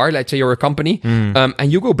borrow the car, let's say you're a company,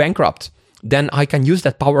 and you go bankrupt, then I can use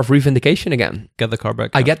that power of revindication again. Get the car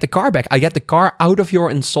back. I get the car back. I get the car out of your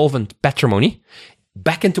insolvent patrimony,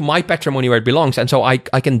 back into my patrimony where it belongs. And so I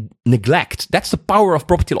can neglect. That's the power of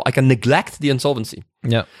property law. I can neglect the insolvency.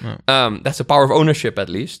 Yeah. That's the power of ownership, at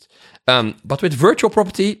least. But with virtual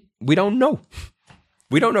property, we don't know.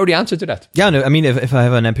 We don't know the answer to that. Yeah, no, I mean, if I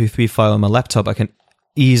have an MP3 file on my laptop, I can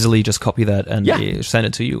easily just copy that and send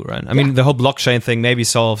it to you, right? I mean, the whole blockchain thing maybe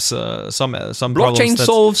solves some blockchain problems.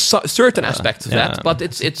 solves certain aspects of that, but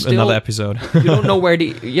it's still another episode. You don't know where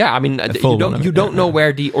the you don't know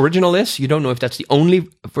where the original is. You don't know if that's the only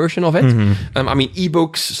version of it. I mean,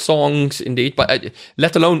 ebooks, songs, indeed, but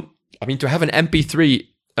let alone, I mean, to have an MP3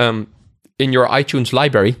 in your iTunes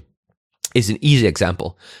library is an easy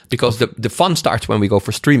example, because the fun starts when we go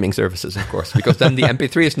for streaming services, of course, because then the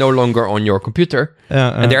MP3 is no longer on your computer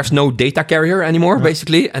and there's no data carrier anymore,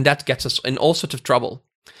 basically, and that gets us in all sorts of trouble.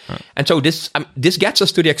 And so this gets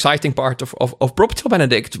us to the exciting part of property law,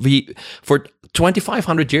 Benedict. For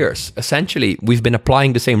 2,500 years, essentially, we've been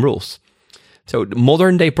applying the same rules. So the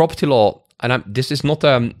modern day property law, and this is not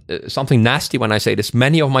something nasty when I say this,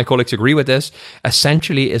 many of my colleagues agree with this,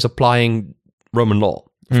 essentially is applying Roman law.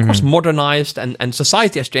 Of course, modernized and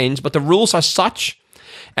society has changed, but the rules are such,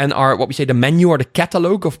 and are what we say the menu or the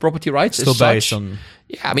catalog of property rights still is based such. on.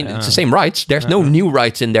 Yeah, I mean, it's the same rights. There's no new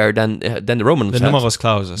rights in there than the Romans had. Numerous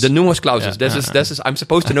clauses. The numerous clauses. This is. I'm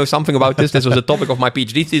supposed to know something about this. This was the topic of my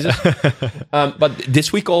PhD thesis. But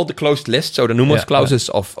this we call the closed list, so the numerous clauses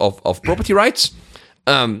of property rights.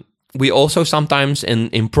 We also sometimes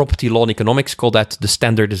in property law and economics call that the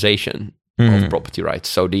standardization of property rights.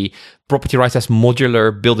 So the property rights as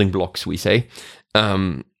modular building blocks, we say.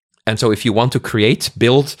 And so if you want to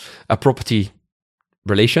build a property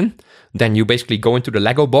relation, then you basically go into the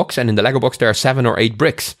Lego box, and in the Lego box there are 7 or 8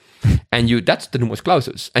 bricks. And that's the numerous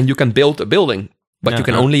clauses. And you can build a building, but you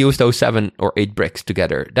can only use those 7 or 8 bricks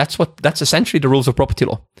together. That's essentially the rules of property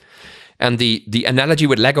law. And the analogy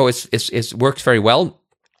with Lego is works very well,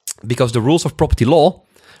 because the rules of property law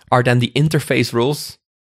are then the interface rules.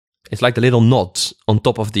 It's like the little nodes on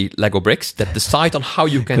top of the Lego bricks that decide on how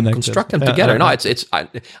you can construct them together. No, it's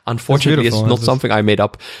unfortunately it's not something I made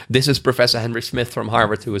up. This is Professor Henry Smith from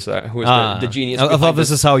Harvard, who is the genius. I thought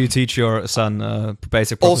this is how you teach your son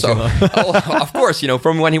basic property law. Of course,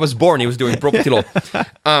 from when he was born, he was doing property law.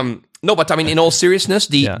 No, but I mean, in all seriousness,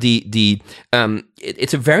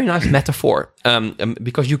 it's a very nice metaphor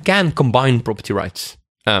because you can combine property rights.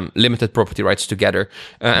 Limited property rights together,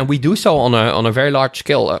 and we do so on a very large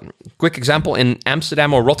scale. Quick example: in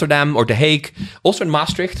Amsterdam or Rotterdam or The Hague, also in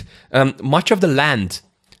Maastricht, much of the land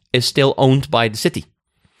is still owned by the city.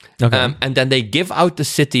 Okay. And then they give out the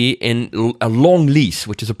city in a long lease,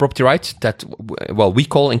 which is a property right that, we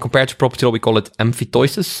call, in comparative property law, we call it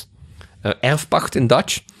amphitoisis, erfpacht in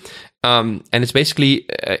Dutch. And it's basically,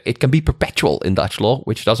 it can be perpetual in Dutch law,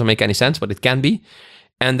 which doesn't make any sense, but it can be.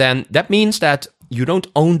 And then that means that you don't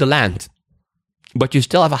own the land, but you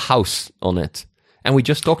still have a house on it. And we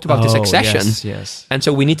just talked about this accession. Yes. And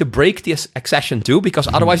so we need to break this accession too, because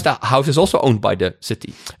otherwise the house is also owned by the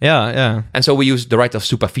city. Yeah. And so we use the right of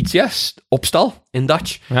superficies, opstal in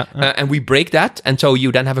Dutch, and we break that. And so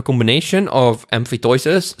you then have a combination of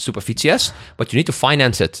amphitoisis, superficies, but you need to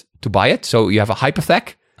finance it to buy it. So you have a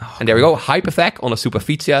hypothek. And there we go, hypothek on a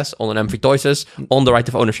superficies, on an amphitoisis, on the right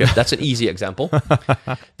of ownership. That's an easy example.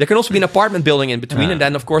 There can also be an apartment building in between, and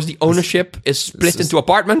then, of course, the ownership is split into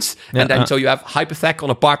apartments, and then so you have hypothek on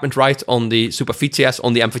apartment right, on the superficies,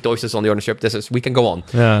 on the amphitoisis, on the ownership. We can go on.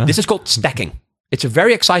 Yeah. This is called stacking. It's a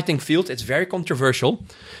very exciting field. It's very controversial,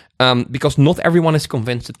 because not everyone is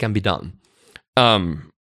convinced it can be done.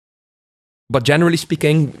 But generally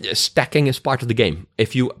speaking, stacking is part of the game.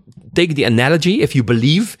 If you take the analogy, if you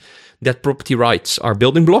believe that property rights are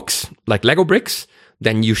building blocks, like Lego bricks,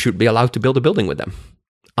 then you should be allowed to build a building with them.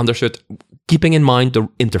 Understood? Keeping in mind the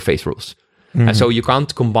interface rules. Mm-hmm. And so you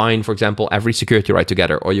can't combine, for example, every security right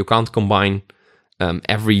together, or you can't combine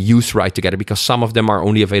every use right together, because some of them are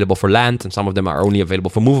only available for land and some of them are only available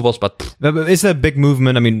for movables. But is there a big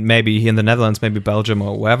movement, I mean, maybe in the Netherlands, maybe Belgium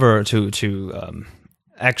or wherever, to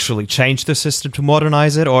actually change the system, to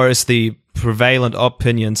modernize it, or is the prevalent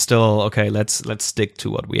opinion still okay? Let's stick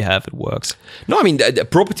to what we have; it works. No, I mean the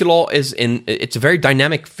property law it's a very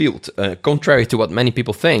dynamic field, contrary to what many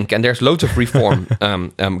people think, and there's loads of reform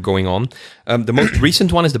going on. The most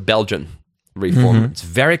recent one is the Belgian reform. Mm-hmm. It's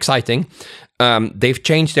very exciting. They've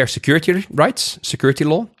changed their security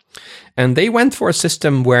law, and they went for a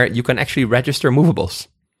system where you can actually register movables.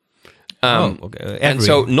 Okay. And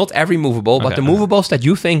so not every movable, but the movables that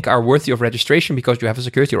you think are worthy of registration because you have a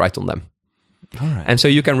security right on them. And so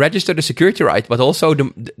you can register the security right, but also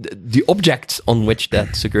the objects on which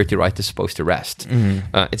that security right is supposed to rest.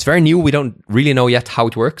 It's very new. We don't really know yet how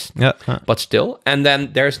it works, but still. And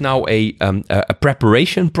then there's now a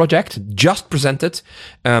preparation project just presented,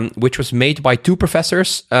 which was made by two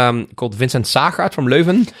professors called Vincent Sagraat from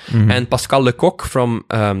Leuven and Pascal Lecoq from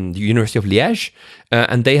the University of Liège.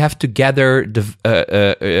 And they have together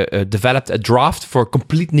developed a draft for a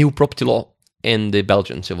complete new property law in the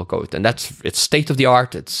Belgian Civil Code, and it's state of the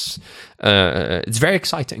art. It's very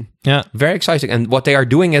exciting. Yeah, very exciting. And what they are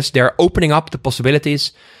doing is they're opening up the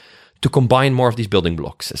possibilities to combine more of these building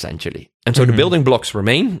blocks, essentially. And so the building blocks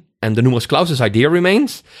remain, and the numerus clausus idea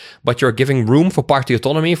remains, but you're giving room for party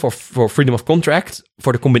autonomy, for freedom of contract,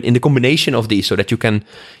 in the combination of these, so that you can,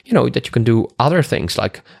 do other things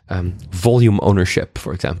like volume ownership,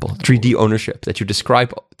 for example, 3D ownership that you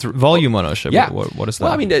describe. Volume ownership. Yeah. What is that?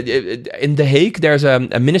 Well, I mean, in The Hague, there's a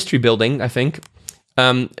ministry building, I think,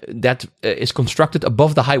 that is constructed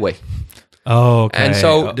above the highway. Oh, okay. And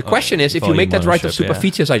so the question is, if you make that right of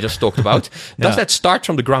superficies I just talked about, does that start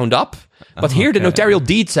from the ground up? But here the notarial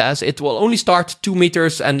deed says it will only start 2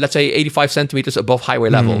 meters and let's say 85 centimeters above highway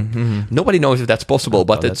level. Nobody knows if that's possible,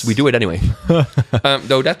 but we do it anyway.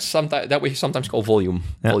 Though that's that we sometimes call volume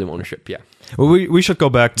ownership. Yeah. Well, we should go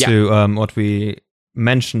back to what we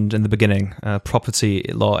mentioned in the beginning, property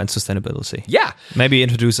law and sustainability. Yeah. Maybe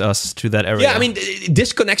introduce us to that area. Yeah, I mean,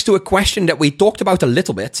 this connects to a question that we talked about a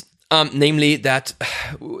little bit. Namely that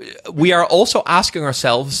we are also asking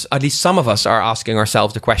ourselves, at least some of us are asking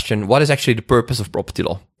ourselves the question, what is actually the purpose of property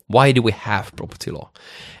law? Why do we have property law?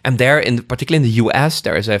 And particularly in the US,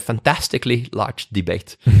 there is a fantastically large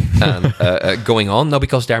debate going on now,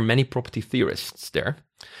 because there are many property theorists there.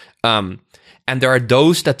 And there are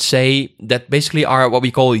those that say that basically are what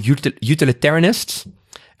we call utilitarianists.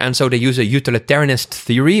 And so they use a utilitarianist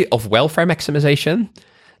theory of welfare maximization.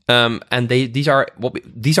 And these are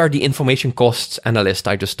the information costs analysts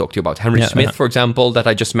I just talked to you about. Henry Smith, for example, that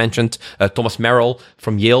I just mentioned. Thomas Merrill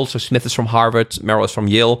from Yale. So Smith is from Harvard, Merrill is from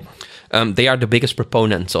Yale. They are the biggest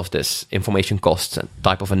proponents of this information costs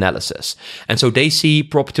type of analysis. And so they see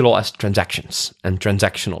property law as transactions and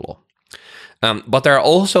transactional law. But there are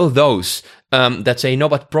also those that say, no,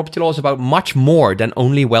 but property law is about much more than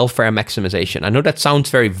only welfare maximization. I know that sounds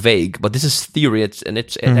very vague, but this is theory. It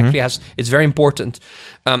actually it's very important.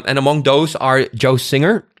 And among those are Joe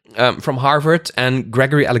Singer from Harvard and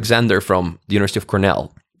Gregory Alexander from the University of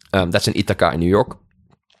Cornell. That's in Ithaca in New York.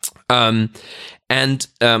 And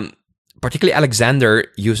particularly Alexander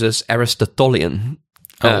uses Aristotelian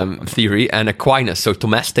theory and Aquinas, so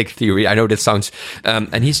Thomistic theory. I know that sounds,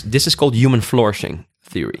 and this is called human flourishing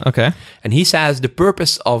theory. Okay. And he says the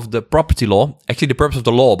purpose of the property law, actually the purpose of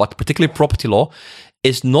the law, but particularly property law,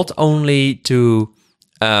 is not only to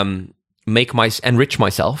enrich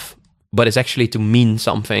myself, but it's actually to mean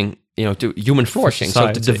something, to human flourishing.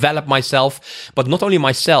 So to develop myself, but not only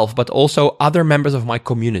myself, but also other members of my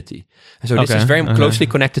community. And so this is very closely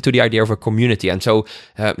connected to the idea of a community. And so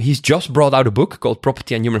he's just brought out a book called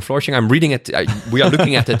Property and Human Flourishing. I'm reading it. We are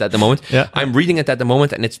looking at it at the moment. Yeah. I'm reading it at the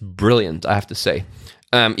moment, and it's brilliant, I have to say.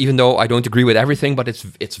 Even though I don't agree with everything, but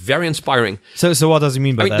it's very inspiring. So what does he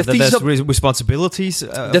mean by that? That there's responsibilities?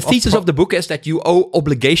 The thesis of the book is that you owe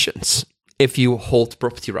obligations if you hold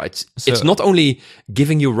property rights. So it's not only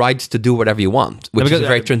giving you rights to do whatever you want, which is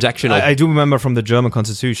very transactional. I do remember from the German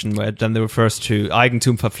constitution where then it refers to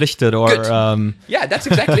Eigentum verpflichtet or... yeah, that's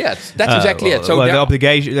exactly it. That's exactly it. So the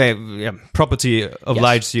obligation, property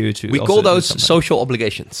obliges you to... We call those social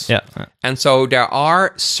obligations. Yeah. And so there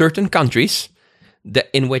are certain countries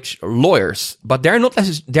in which lawyers, but they're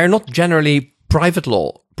not generally private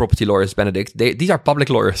law property lawyers, Benedict. These are public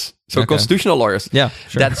lawyers, so constitutional lawyers. Yeah,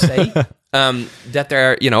 sure. That say that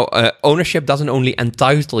their ownership doesn't only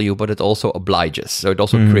entitle you, but it also obliges. So it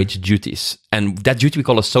also creates duties, and that duty we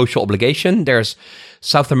call a social obligation. There's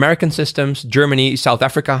South American systems, Germany, South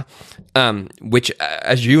Africa, which,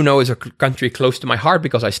 as you know, is a country close to my heart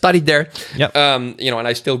because I studied there. Yep. And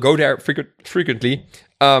I still go there frequently.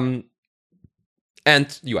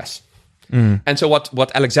 And US. And so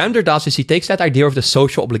what Alexander does is he takes that idea of the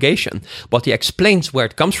social obligation, but he explains where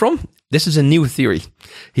it comes from. This is a new theory.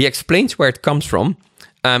 He explains where it comes from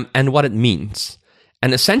and what it means.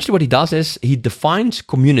 And essentially what he does is he defines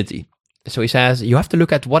community. So he says, you have to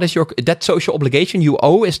look at what is that social obligation you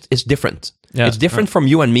owe is different. Yeah. It's different from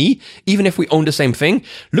you and me, even if we own the same thing.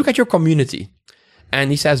 Look at your community.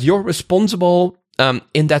 And he says, you're responsible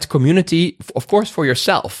in that community, of course, for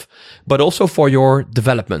yourself, but also for your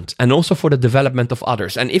development and also for the development of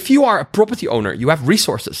others. And if you are a property owner, you have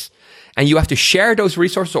resources. and you have to share those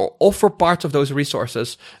resources or offer parts of those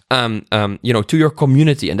resources, to your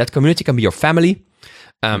community, and that community can be your family,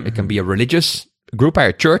 it can be a religious group,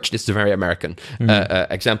 a church. This is a very American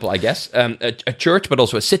example, I guess. A church, but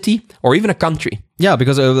also a city or even a country. Yeah,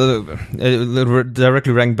 because it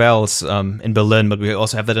directly rang bells in Berlin, but we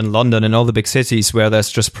also have that in London and all the big cities where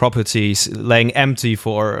there's just properties laying empty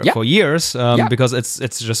for years because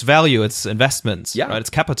it's just value, it's investments, right? It's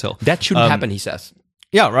capital. That shouldn't happen, he says.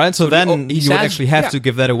 Yeah, right. So then you would actually have to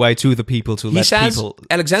give that away to the people to let people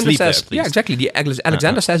Alexander says, there, exactly.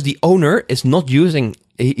 Alexander says the owner is not using.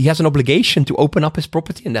 He has an obligation to open up his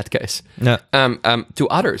property in that case to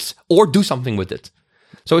others or do something with it.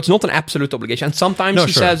 So it's not an absolute obligation. And sometimes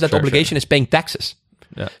he says that obligation is paying taxes.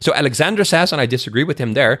 Yeah. So Alexander says, and I disagree with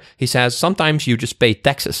him there. He says sometimes you just pay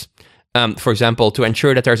taxes, for example, to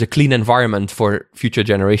ensure that there's a clean environment for future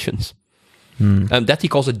generations. That he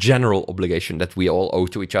calls a general obligation that we all owe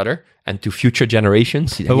to each other and to future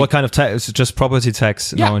generations. But what kind of tax? Just property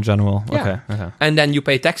tax now in general? Yeah. Okay. And then you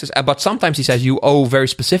pay taxes. But sometimes he says you owe very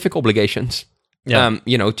specific obligations. To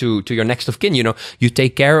your next of kin. You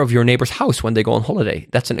take care of your neighbor's house when they go on holiday.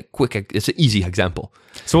 It's an easy example.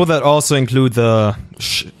 So will that also include the...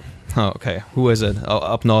 Who is it?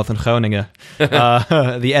 Up north in Groningen.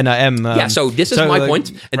 The NAM. So this is my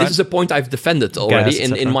point. And this is a point I've defended already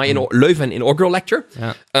in my Leuven inaugural lecture.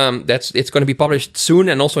 Yeah. It's going to be published soon.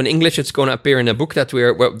 And also in English, it's going to appear in a book that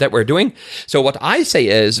we're doing. So what I say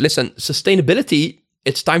is, listen, sustainability,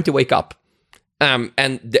 it's time to wake up.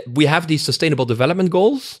 We have these sustainable development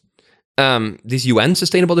goals. These UN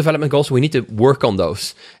sustainable development goals. We need to work on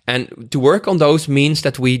those. And to work on those means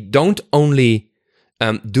that we don't only...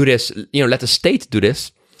 do this, let the state do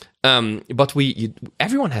this, but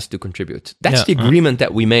everyone has to contribute. That's the agreement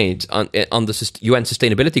that we made on the UN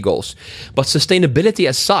sustainability goals. But sustainability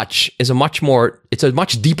as such is it's a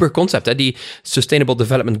much deeper concept. The sustainable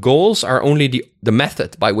development goals are only the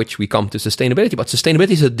method by which we come to sustainability, but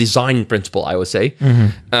sustainability is a design principle, I would say.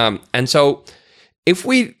 And so if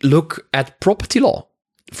we look at property law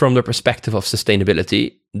from the perspective of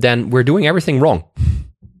sustainability, then we're doing everything wrong.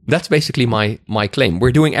 That's basically my claim.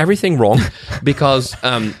 We're doing everything wrong because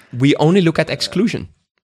we only look at exclusion.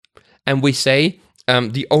 And we say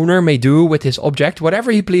the owner may do with his object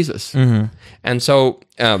whatever he pleases. And so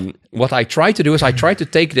what I try to do is I try to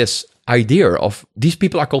take this idea of... These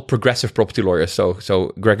people are called progressive property lawyers.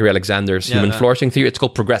 So Gregory Alexander's human flourishing theory, it's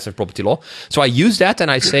called progressive property law. So I use that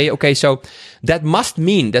and I say, okay, so that must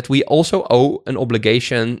mean that we also owe an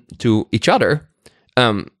obligation to each other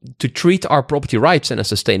to treat our property rights in a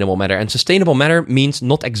sustainable manner. And sustainable manner means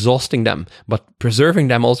not exhausting them, but preserving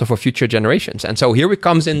them also for future generations. And so here it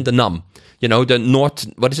comes in the NAM,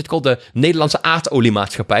 what is it called? The Nederlandse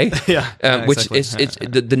Aardoliemaatschappij. Which is,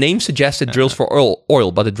 the name suggests it drills for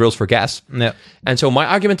oil, but it drills for gas. Yeah. And so my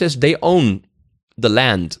argument is they own the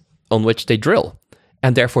land on which they drill.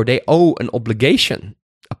 And therefore they owe an obligation,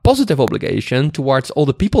 a positive obligation towards all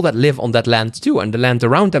the people that live on that land too, and the land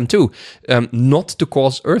around them too, not to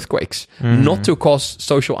cause earthquakes, not to cause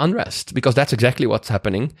social unrest, because that's exactly what's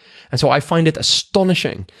happening. And so I find it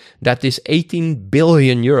astonishing that this 18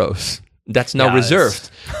 billion euros that's now reserved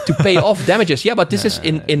to pay off damages. Yeah, but this is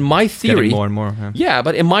in my theory. More and more. Yeah,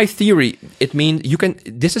 but in my theory, it means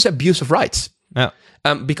this is abuse of rights. Yeah.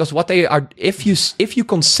 Because what they are, if you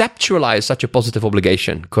conceptualize such a positive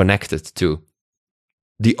obligation connected to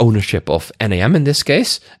the ownership of NAM in this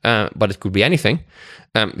case, but it could be anything.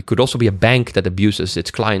 It could also be a bank that abuses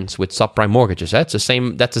its clients with subprime mortgages. That's the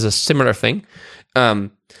same. That is a similar thing.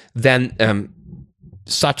 Then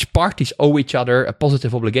such parties owe each other a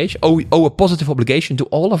positive obligation. Owe a positive obligation to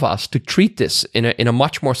all of us to treat this in a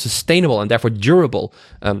much more sustainable and therefore durable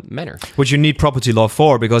manner. Which you need property law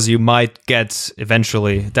for, because you might get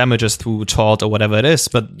eventually damages through tort or whatever it is.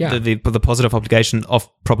 But the positive obligation of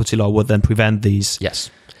property law would then prevent these. Yes.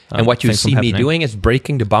 And what you see me doing is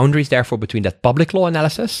breaking the boundaries, therefore, between that public law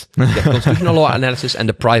analysis, the constitutional law analysis, and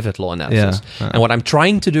the private law analysis. And what I'm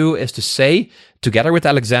trying to do is to say, together with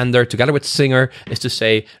Alexander, together with Singer, is to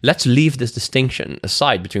say, let's leave this distinction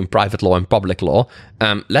aside between private law and public law.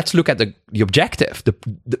 Let's look at the objective,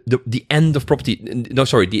 the end of property. No,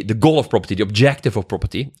 sorry, the goal of property, the objective of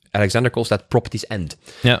property. Alexander calls that property's end.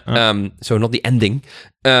 So not the ending.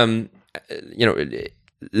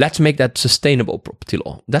 Let's make that sustainable property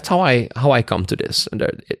law. That's how I come to this. And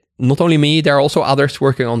not only me, there are also others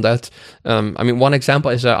working on that. One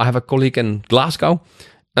example is I have a colleague in Glasgow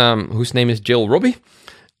whose name is Jill Robbie.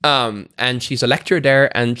 And she's a lecturer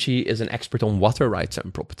there, and she is an expert on water rights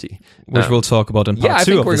and property, which we'll talk about in part 2. I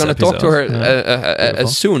think we're going to talk to her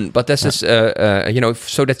soon. But this is,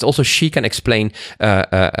 so that also she can explain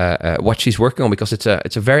what she's working on, because it's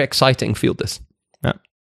a very exciting field. This,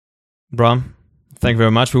 Bram, thank you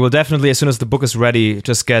very much. We will definitely, as soon as the book is ready,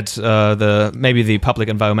 just get maybe the public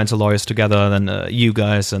environmental lawyers together, then you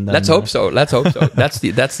guys, and then, let's hope so. That's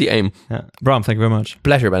the aim. Bram, thank you very much.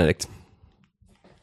 Pleasure, Benedict.